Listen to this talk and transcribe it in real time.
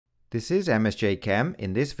This is MSJ Chem.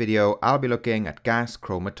 In this video, I'll be looking at gas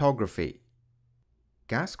chromatography.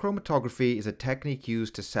 Gas chromatography is a technique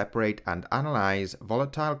used to separate and analyze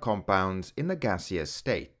volatile compounds in the gaseous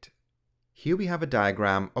state. Here we have a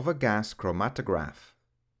diagram of a gas chromatograph.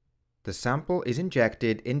 The sample is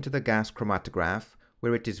injected into the gas chromatograph,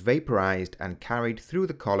 where it is vaporized and carried through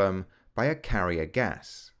the column by a carrier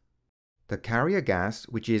gas. The carrier gas,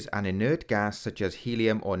 which is an inert gas such as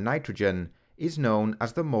helium or nitrogen, is known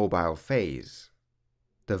as the mobile phase.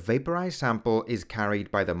 The vaporized sample is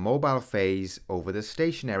carried by the mobile phase over the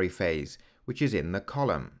stationary phase, which is in the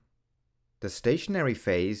column. The stationary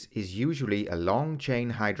phase is usually a long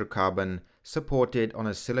chain hydrocarbon supported on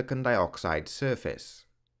a silicon dioxide surface.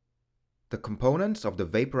 The components of the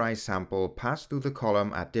vaporized sample pass through the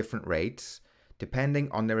column at different rates,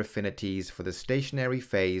 depending on their affinities for the stationary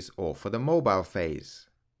phase or for the mobile phase.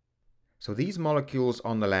 So these molecules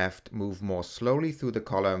on the left move more slowly through the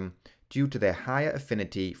column due to their higher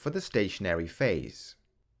affinity for the stationary phase.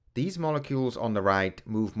 These molecules on the right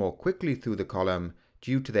move more quickly through the column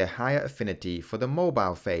due to their higher affinity for the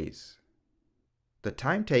mobile phase. The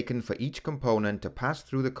time taken for each component to pass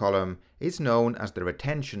through the column is known as the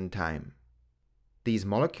retention time. These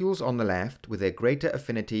molecules on the left with their greater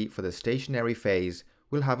affinity for the stationary phase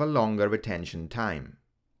will have a longer retention time,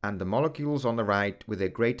 and the molecules on the right with their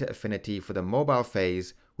greater affinity for the mobile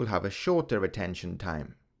phase will have a shorter retention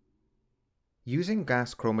time. Using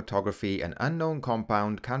gas chromatography, an unknown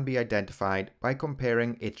compound can be identified by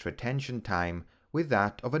comparing its retention time with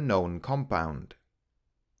that of a known compound.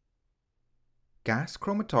 Gas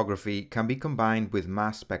chromatography can be combined with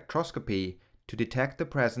mass spectroscopy to detect the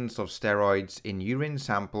presence of steroids in urine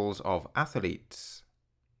samples of athletes.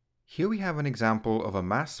 Here we have an example of a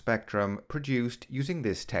mass spectrum produced using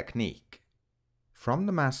this technique. From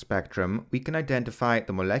the mass spectrum, we can identify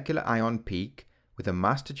the molecular ion peak with a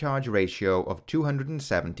mass-to-charge ratio of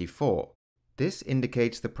 274. This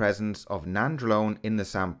indicates the presence of nandrolone in the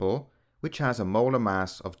sample, which has a molar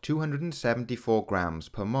mass of 274 grams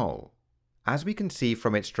per mole. As we can see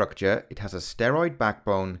from its structure, it has a steroid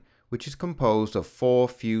backbone, which is composed of 4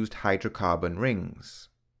 fused hydrocarbon rings.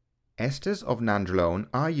 Esters of nandrolone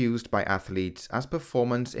are used by athletes as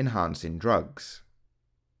performance-enhancing drugs.